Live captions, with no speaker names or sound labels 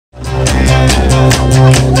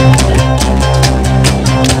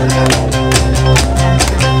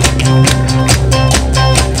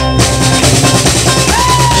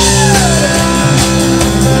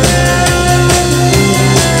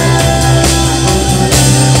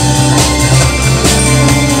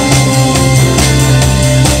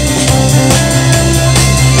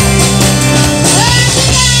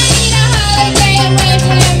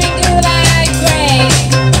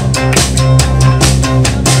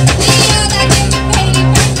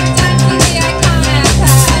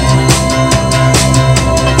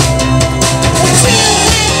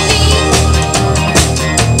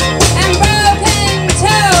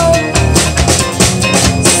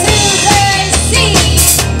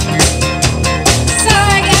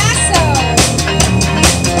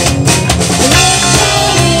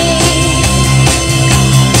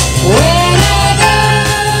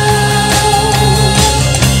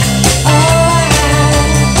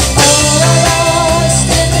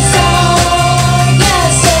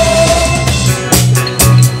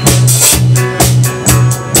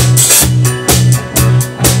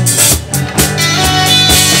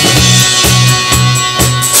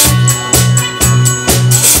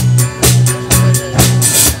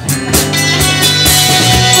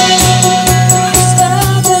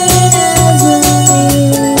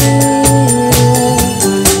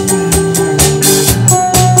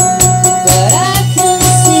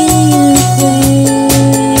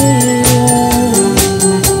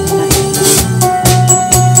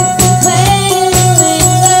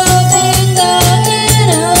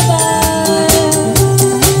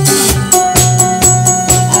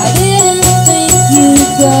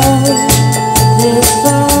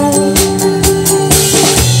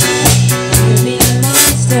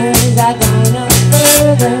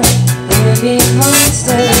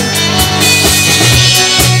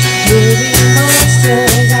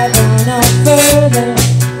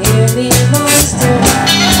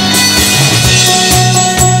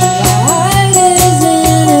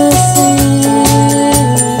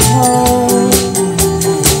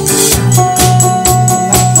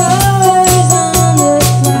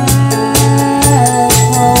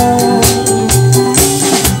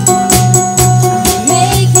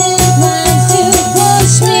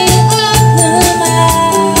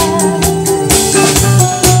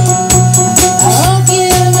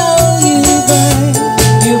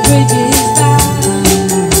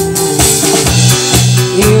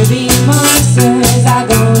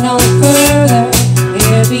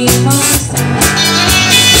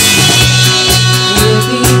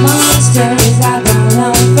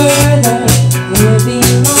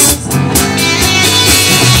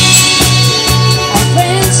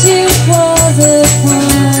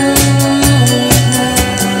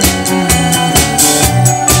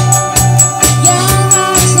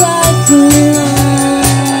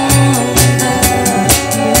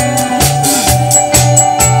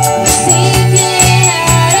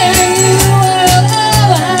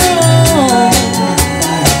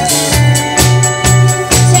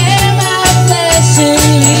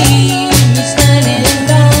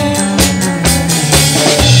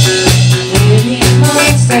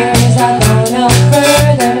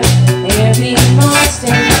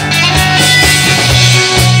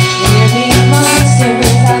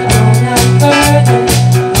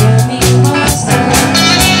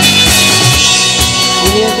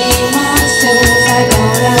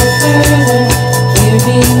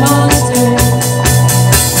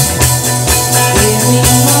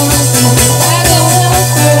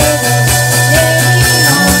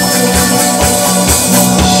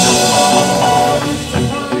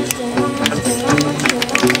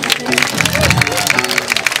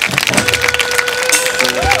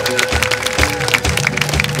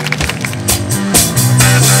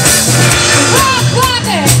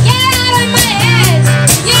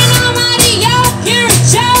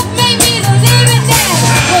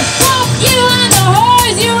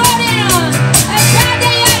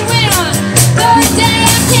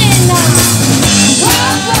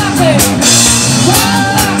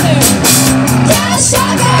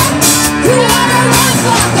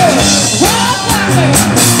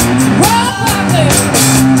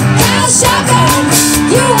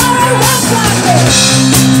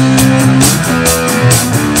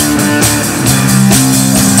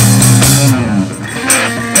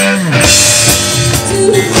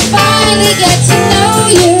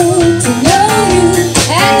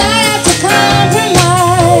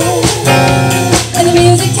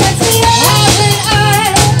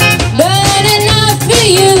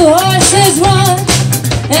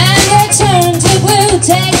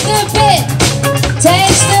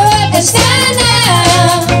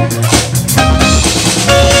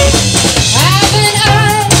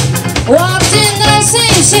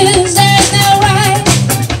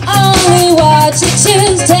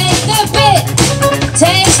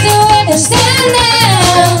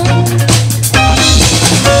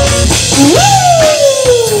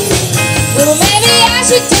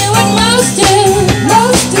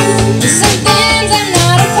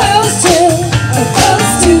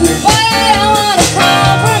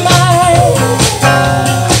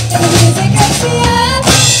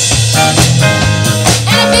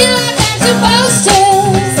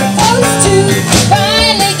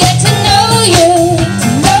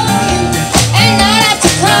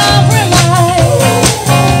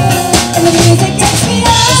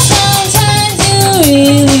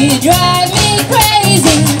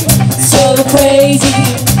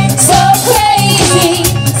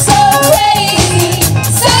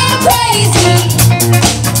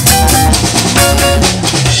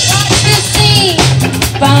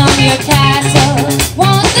your castle.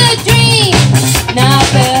 Want the dream, not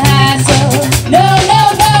the hassle. No, no,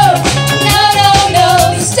 no, no, no, no.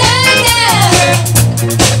 Stand down.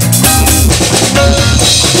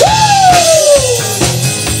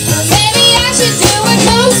 Maybe I should do what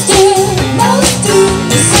most do.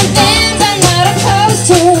 Some things I'm not opposed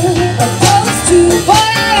to. But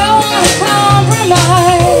I don't want to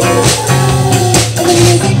compromise. And the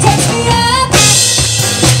music takes me up,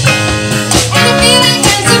 and I feel like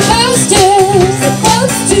I'm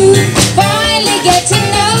supposed to finally get to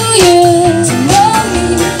know you,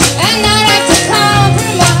 and not have to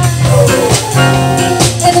compromise.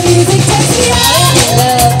 And the music takes me up.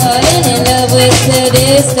 Falling in love with the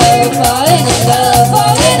disco. Falling in love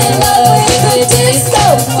with the disco.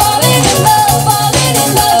 Falling in love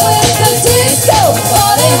with the disco.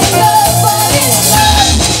 Falling in love.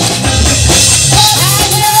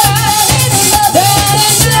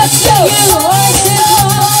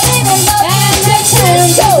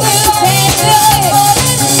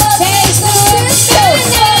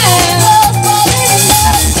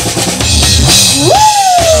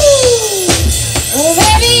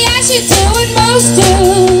 Maybe I should do what most do.